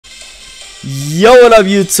Yo, what up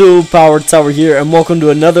YouTube, PowerTowerG here, and welcome to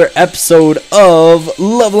another episode of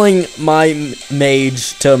leveling my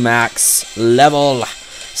mage to max level.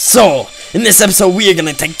 So, in this episode we are going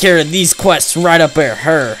to take care of these quests right up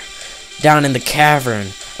here, down in the cavern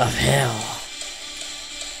of hell.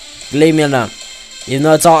 Believe me or not, even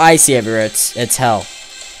though it's all icy everywhere, it's hell.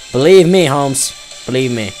 Believe me, Holmes,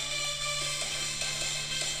 believe me.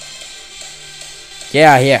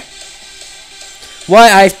 Yeah, here.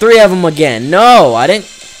 What? I have 3 of them again. No, I didn't.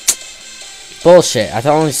 Bullshit. I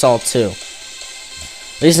only saw 2.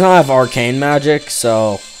 At least now I have arcane magic,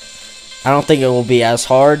 so I don't think it will be as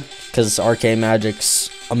hard because arcane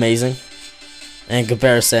magic's amazing in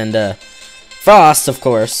comparison to frost, of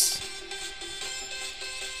course.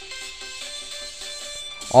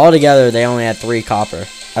 Altogether, they only had 3 copper.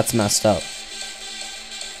 That's messed up.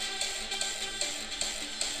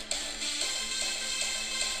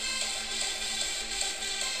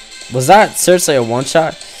 Was that seriously a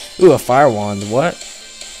one-shot? Ooh, a fire wand. What?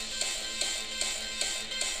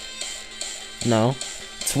 No.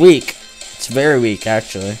 It's weak. It's very weak,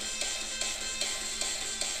 actually.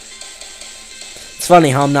 It's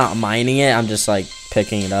funny how I'm not mining it. I'm just, like,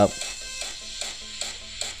 picking it up.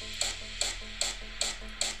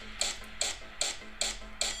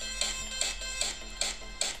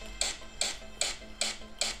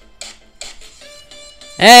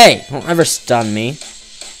 Hey! Don't ever stun me.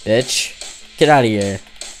 Bitch, get out of here.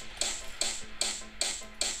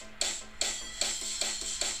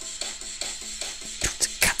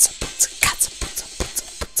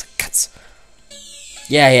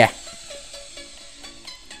 Yeah.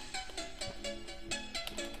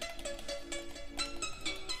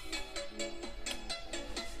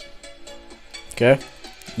 Okay,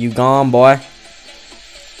 you gone, boy.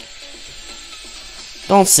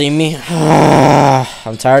 Don't see me.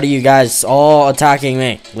 I'm tired of you guys all attacking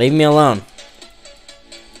me. Leave me alone.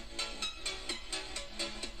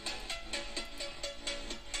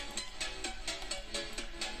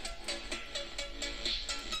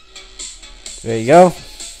 There you go.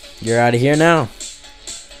 You're out of here now.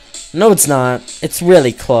 No, it's not. It's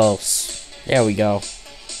really close. There we go.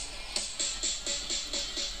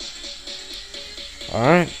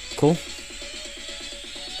 Alright, cool.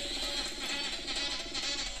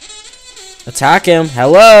 Attack him.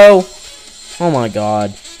 Hello. Oh my god.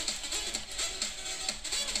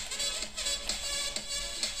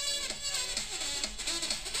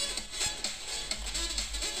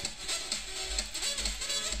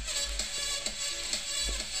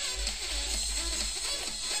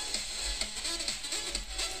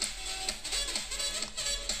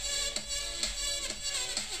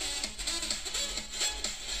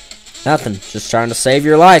 Nothing. Just trying to save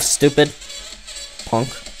your life, stupid punk.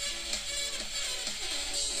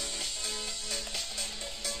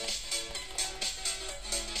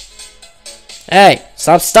 Hey,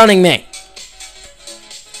 stop stunning me.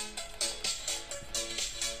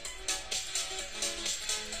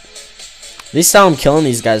 At least now I'm killing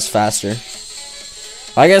these guys faster.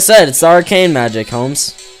 Like I said, it's the arcane magic,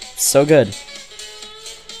 Holmes. It's so good.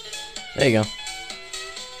 There you go.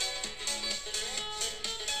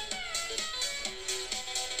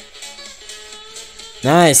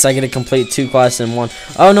 Nice, I get to complete 2 quests in 1.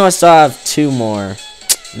 Oh no, I still have 2 more.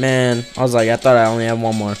 Man, I was like, I thought I only had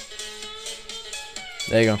 1 more.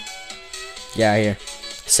 There you go. Yeah, here.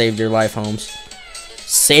 Saved your life, Holmes.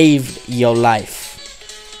 Saved your life.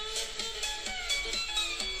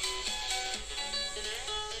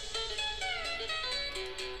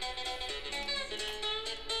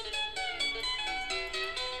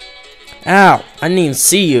 Ow! I didn't even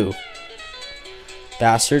see you.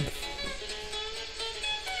 Bastard.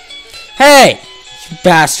 Hey! You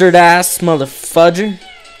bastard ass motherfudger.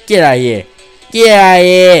 Get out of here. Get out of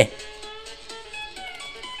here.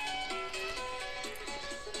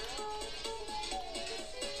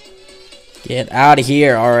 Get out of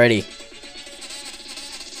here already.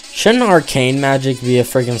 Shouldn't arcane magic be a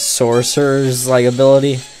freaking sorcerer's like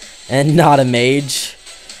ability and not a mage?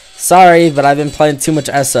 Sorry, but I've been playing too much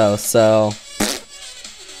SO, so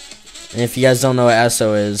and if you guys don't know what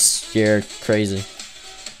SO is, you're crazy.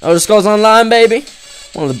 Oh, this goes online, baby.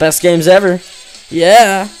 One of the best games ever.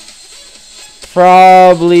 Yeah.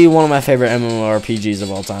 Probably one of my favorite MMORPGs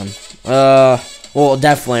of all time. Well,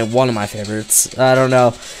 definitely one of my favorites. I don't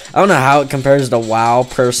know how it compares to WoW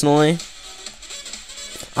personally.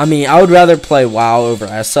 I mean, I would rather play WoW over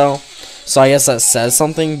SO, so I guess that says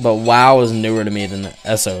something, but WoW is newer to me than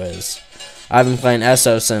SO is. I've been playing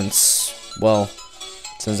SO since, well,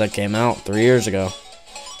 since I came out 3 years ago.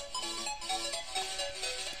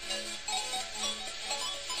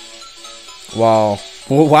 Wow.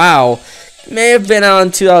 may have been out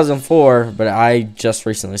in 2004, but I just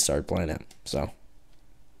recently started playing it, so.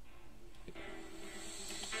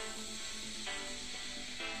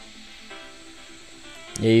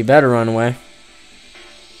 Yeah, you better run away.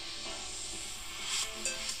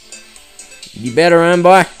 You better run,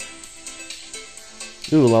 boy.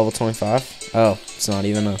 Ooh, level 25. Oh, it's not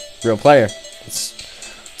even a real player.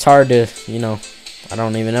 It's hard to, you know, I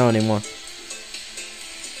don't even know anymore.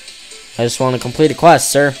 I just want to complete a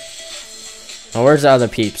quest, sir. Now, where's the other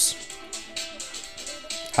peeps?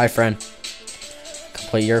 Hi, friend.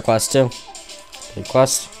 Complete your quest, too. Complete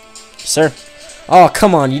quest. Sir. Oh,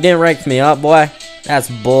 come on. You didn't rank me up, boy. That's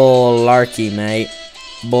bullarchy, mate.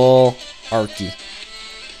 Bullarchy.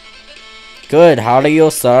 Good. How do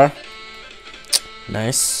you, sir?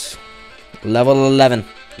 Nice. Level 11.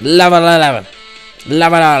 Level 11.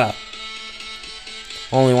 Level 11.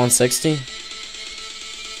 Only 160.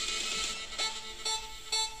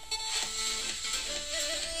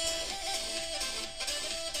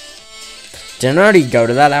 Didn't I already go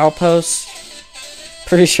to that outpost?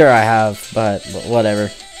 Pretty sure I have, but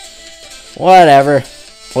whatever. Whatever.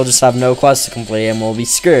 We'll just have no quest to complete and we'll be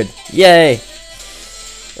screwed. Yay!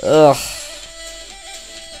 Ugh.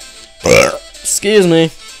 Excuse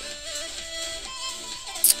me.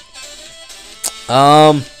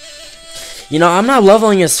 You know, I'm not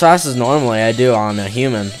leveling as fast as normally I do on a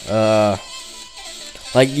human.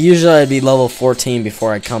 Like, usually I'd be level 14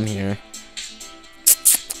 before I come here.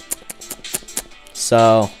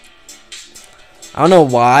 So, I don't know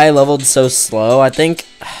why I leveled so slow. I think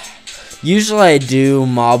usually I do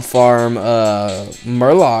mob farm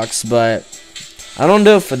murlocs, but I don't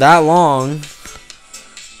do it for that long.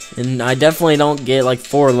 And I definitely don't get like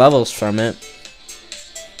 4 levels from it.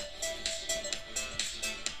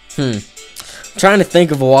 I'm trying to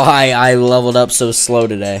think of why I leveled up so slow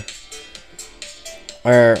today.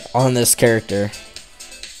 Or on this character.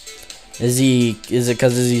 Is it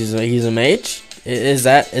because he's a mage? Is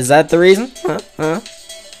that the reason?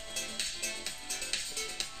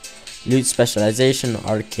 Loot specialization,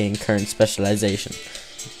 arcane current specialization.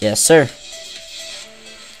 Yes, sir.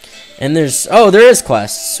 And there is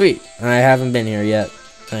quests. Sweet. I haven't been here yet.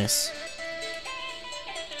 Nice.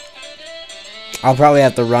 I'll probably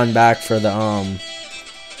have to run back for the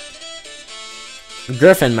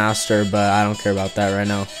Griffin Master, but I don't care about that right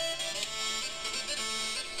now.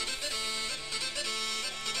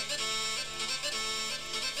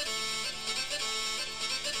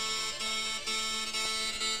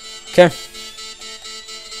 Okay.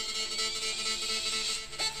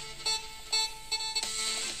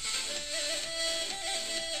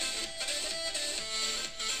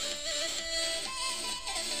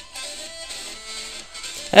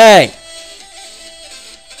 Hey.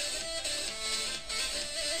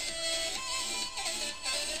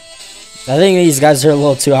 I think these guys are a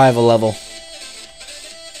little too high of a level.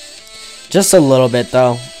 Just a little bit,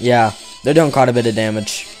 though. Yeah, they're doing quite a bit of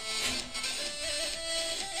damage.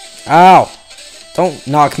 Ow! Don't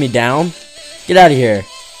knock me down. Get out of here.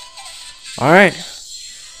 Alright.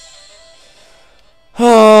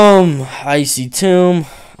 Icy Tomb.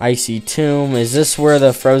 Icy Tomb. Is this where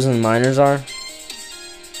the frozen miners are?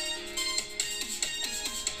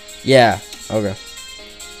 Yeah. Okay.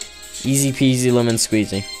 Easy peasy lemon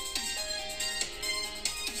squeezy.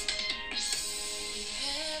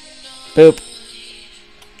 Boop.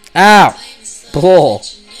 Ow! Bull.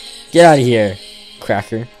 Get out of here.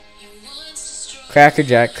 Cracker. Cracker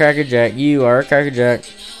Jack, Cracker Jack, you are a Cracker Jack.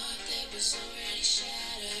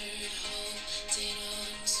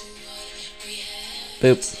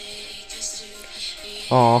 Boop.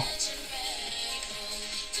 Aw.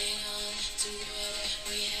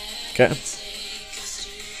 Okay.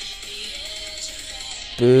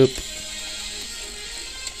 Boop.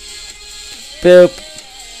 Boop.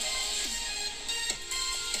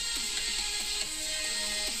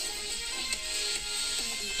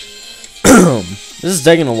 This is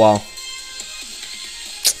taking a while.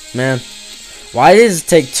 Man. Why does it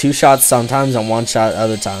take 2 shots sometimes and 1 shot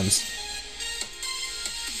other times?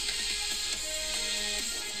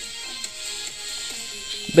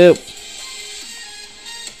 Boop.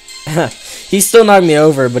 He still knocked me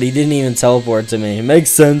over, but he didn't even teleport to me. It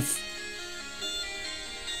makes sense.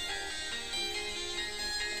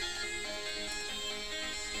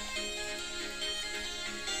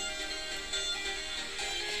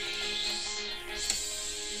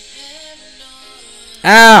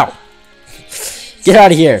 Ow! Get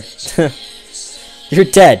out of here. You're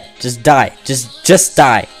dead. Just die. Just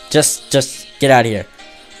die. Just get out of here.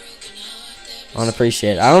 I don't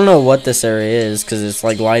appreciate it. I don't know what this area is because it's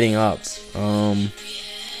like lighting up.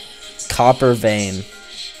 Copper vein.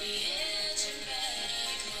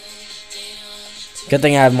 Good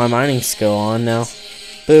thing I have my mining skill on now.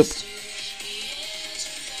 Boop.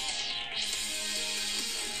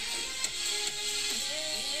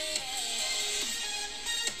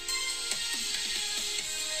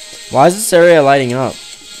 Why is this area lighting up?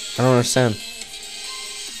 I don't understand.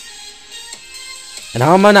 And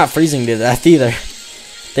how am I not freezing to death either?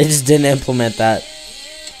 They just didn't implement that.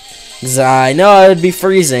 'Cause I know I would be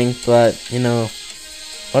freezing, but, you know,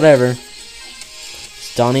 whatever.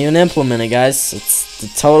 Just don't even implement it, guys.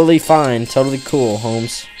 It's totally fine. Totally cool,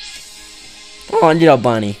 Holmes. Oh, little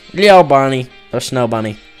bunny. Little bunny. Or snow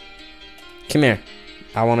bunny. Come here.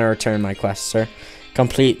 I want to return my quest, sir.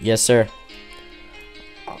 Complete. Yes, sir.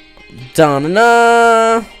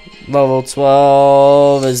 Dun-na-na. Level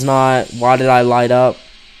 12 is not... Why did I light up?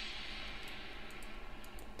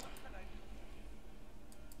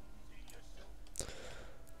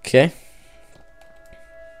 Okay.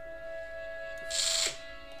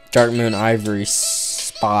 Dark Moon Ivory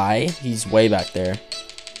Spy. He's way back there.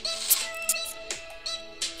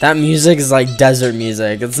 That music is like desert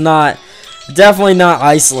music. It's not... Definitely not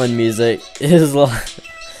Iceland music. It is like...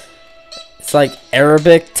 It's like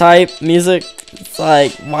Arabic type music. It's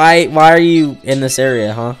like, why are you in this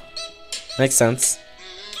area, huh? Makes sense.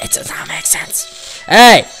 It does not make sense.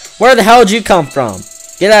 Hey, where the hell did you come from?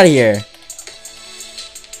 Get out of here.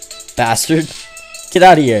 Bastard. Get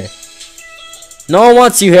out of here. No one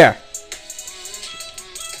wants you here.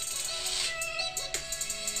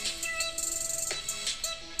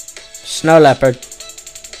 Snow leopard.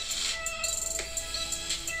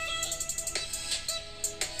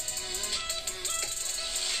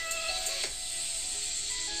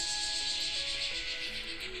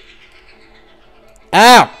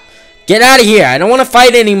 Ow! Get out of here. I don't want to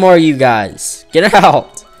fight anymore, you guys. Get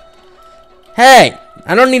out. Hey,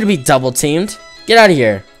 I don't need to be double teamed. Get out of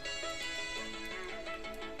here.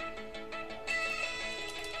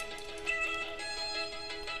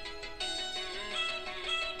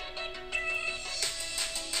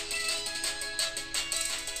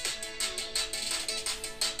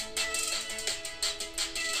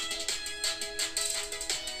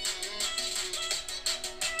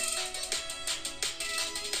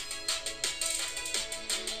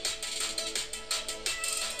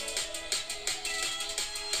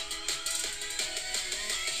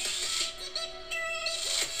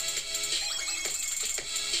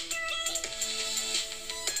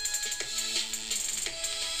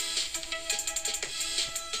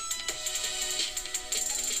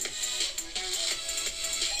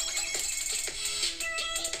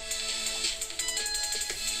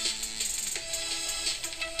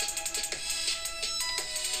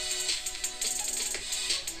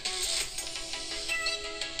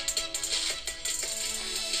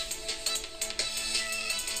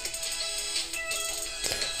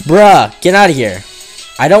 Bruh, get out of here.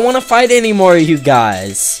 I don't want to fight anymore, you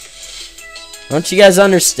guys. Don't you guys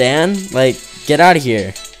understand? Like, get out of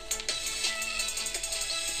here.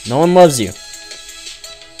 No one loves you.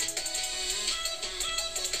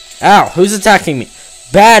 Ow, who's attacking me?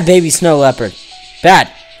 Bad, baby snow leopard.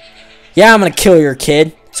 Bad. Yeah, I'm gonna kill your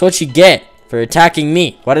kid. That's what you get for attacking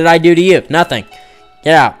me. What did I do to you? Nothing.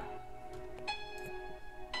 Get out.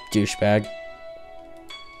 Douchebag.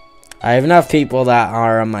 I have enough people that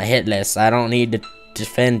are on my hit list. I don't need to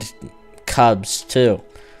defend cubs too.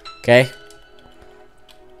 Okay?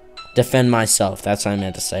 Defend myself. That's what I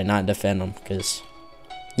meant to say. Not defend them. Because,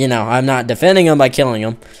 you know, I'm not defending them by killing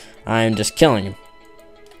them. I'm just killing them.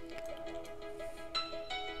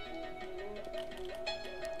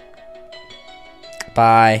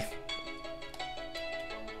 Bye.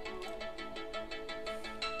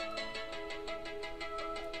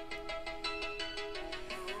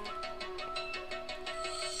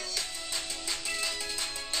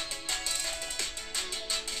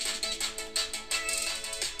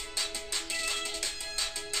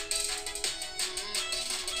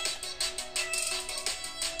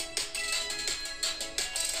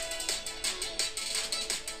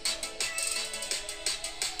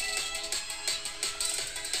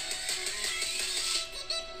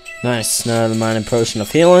 Nice. Now the mining potion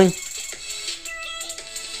of healing.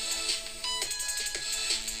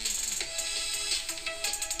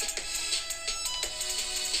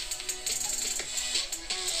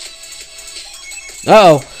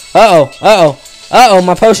 Uh-oh. Uh-oh. Uh-oh. Uh-oh,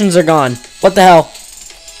 my potions are gone. What the hell?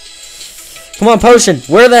 Come on, potion.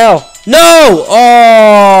 Where the hell? No!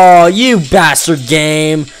 Oh, you bastard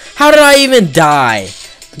game. How did I even die?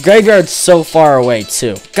 The graveyard's so far away,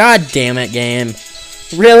 too. God damn it, game.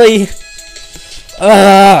 Really?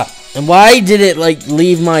 And why did it, like,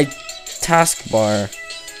 leave my taskbar?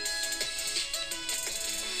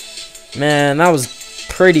 Man, that was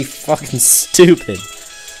pretty fucking stupid.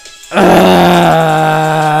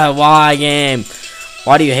 Why, game?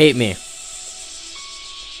 Why do you hate me?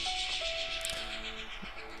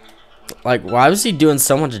 Like, why was he doing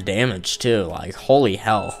so much damage, too? Like, holy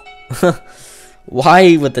hell.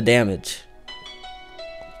 Why with the damage?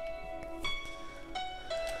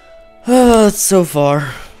 Oh, it's so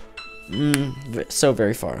far. So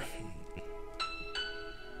very far.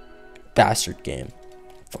 Bastard game.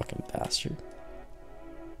 Fucking bastard.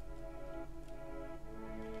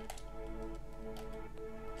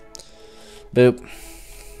 Boop.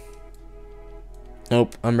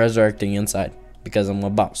 Nope, I'm resurrecting inside because I'm a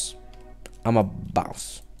boss. I'm a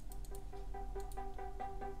boss.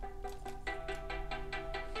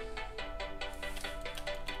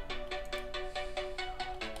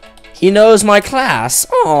 He knows my class.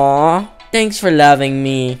 Aww, thanks for loving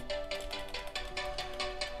me.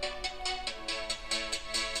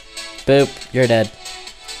 Boop, you're dead.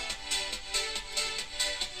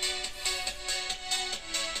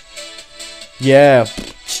 Yeah.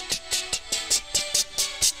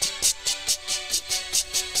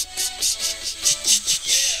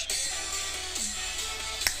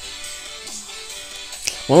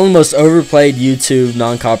 One of the most overplayed YouTube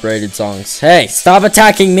non-copyrighted songs. Hey, stop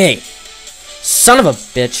attacking me! Son of a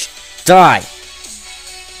bitch. Die.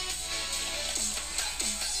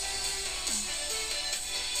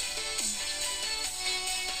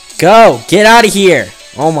 Go! Get out of here!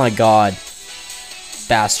 Oh my god.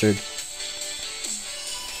 Bastard.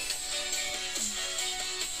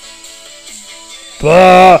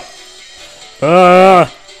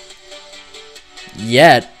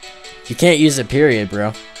 Yet. You can't use a period,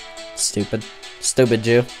 bro. Stupid. Stupid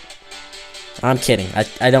Jew. I'm kidding.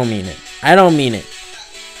 I don't mean it. I don't mean it.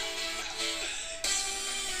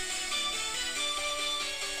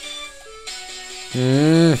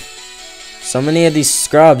 So many of these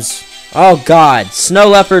scrubs. Oh god. Snow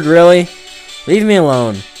leopard, really? Leave me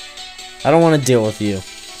alone. I don't want to deal with you.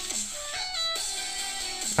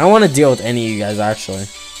 I don't want to deal with any of you guys, actually.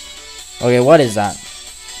 Okay, what is that?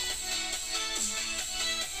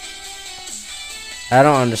 I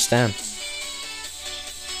don't understand.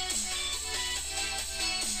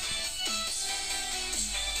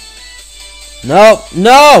 No,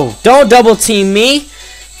 no! Don't double team me!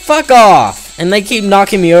 Fuck off! And they keep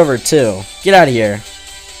knocking me over, too. Get out of here.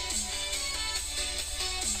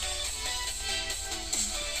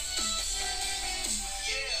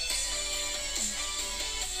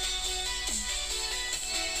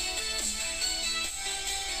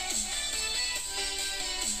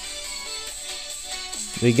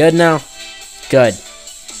 We good now? Good.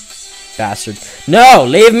 Bastard. No!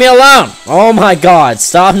 Leave me alone! Oh my god.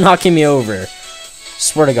 Stop knocking me over.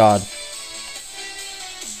 Swear to god.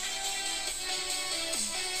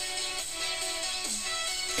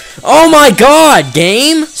 Oh my god,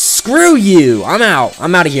 game! Screw you! I'm out.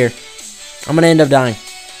 I'm out of here. I'm gonna end up dying.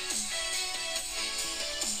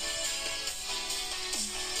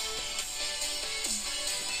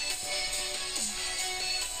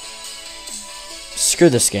 Screw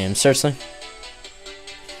this game, seriously.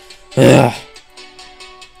 Ugh.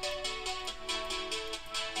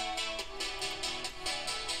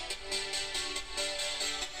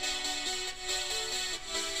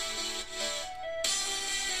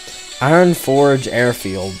 Iron Forge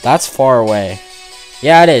Airfield. That's far away.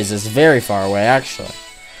 Yeah, it is. It's very far away, actually.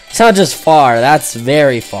 It's not just far. That's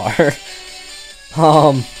very far.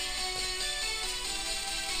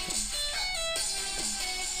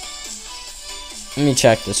 Let me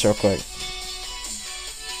check this real quick.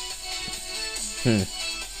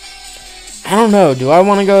 I don't know. Do I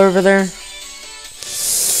want to go over there?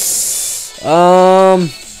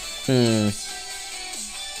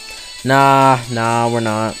 Nah, we're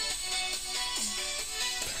not.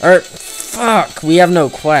 Fuck. We have no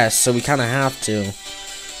quest, so we kind of have to.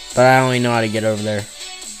 But I only know how to get over there.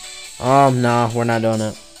 Nah, we're not doing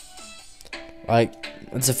it. Like,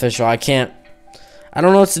 it's official. I can't. I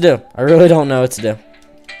don't know what to do. I really don't know what to do.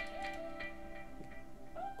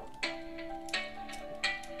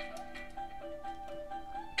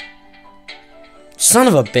 Son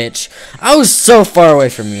of a bitch. I was so far away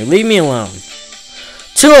from you. Leave me alone.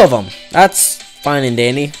 2 of them. That's fine and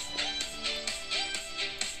dandy.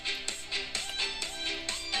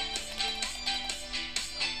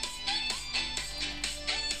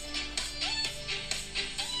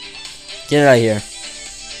 Get out of here.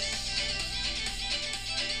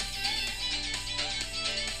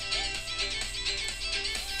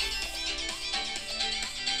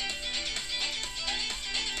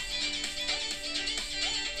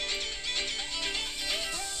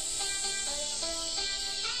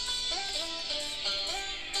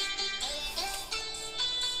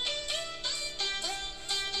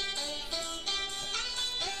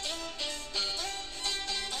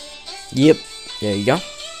 Yep. There you go.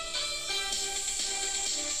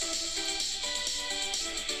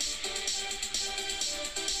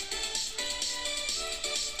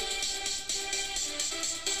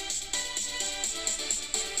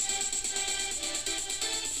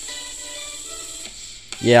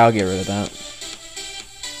 Yeah, I'll get rid of that.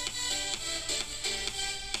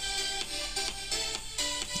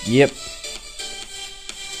 Yep.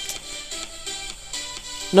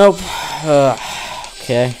 Nope.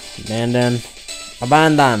 Okay. Abandon.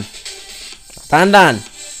 Abandon. Abandon.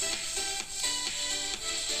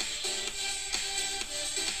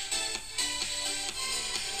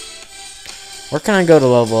 Where can I go to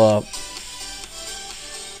level up?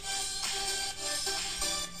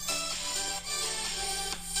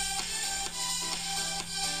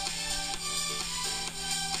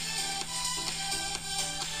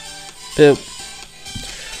 Boop.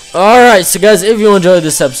 Alright, so guys, if you enjoyed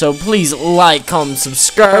this episode, please like, comment,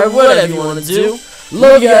 subscribe, whatever you want to do.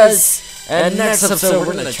 Love you guys. And next episode,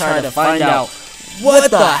 we're going to try to find out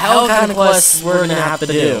what the hell kind of quests we're going to have to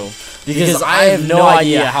do. Because I have no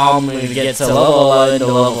idea how I'm going to get to level 11 to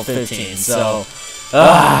level 15. So,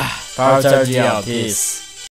 PowerTowerG out. Peace.